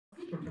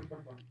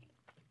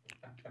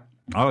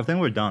Oh, I think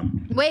we're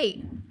done.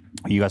 Wait.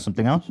 You got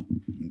something else?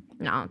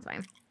 No, it's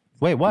fine.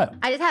 Wait, what?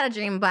 I just had a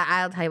dream, but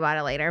I'll tell you about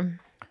it later.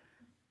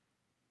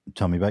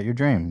 Tell me about your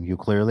dream. You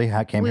clearly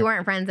came We here.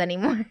 weren't friends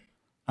anymore.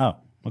 Oh,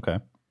 okay.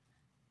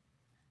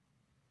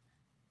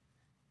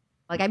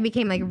 Like, I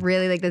became, like,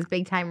 really, like, this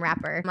big-time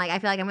rapper. Like, I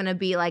feel like I'm going to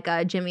be, like,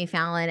 a Jimmy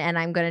Fallon, and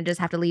I'm going to just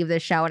have to leave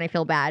this show, and I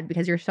feel bad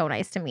because you're so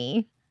nice to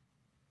me.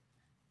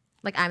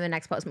 Like, I'm the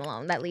next Post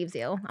Malone that leaves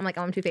you. I'm like,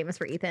 oh, I'm too famous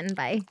for Ethan.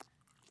 Bye.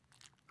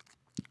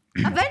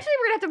 Eventually,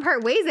 we're going to have to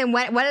part ways, and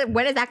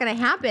when is that going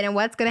to happen, and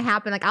what's going to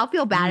happen? Like, I'll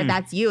feel bad if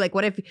that's you. Like,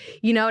 what if,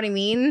 you know what I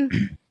mean?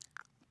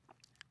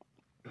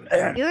 You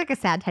look like a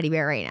sad teddy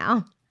bear right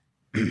now.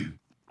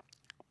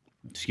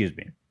 Excuse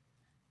me.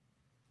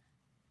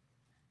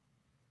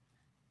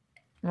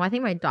 Well, I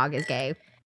think my dog is gay.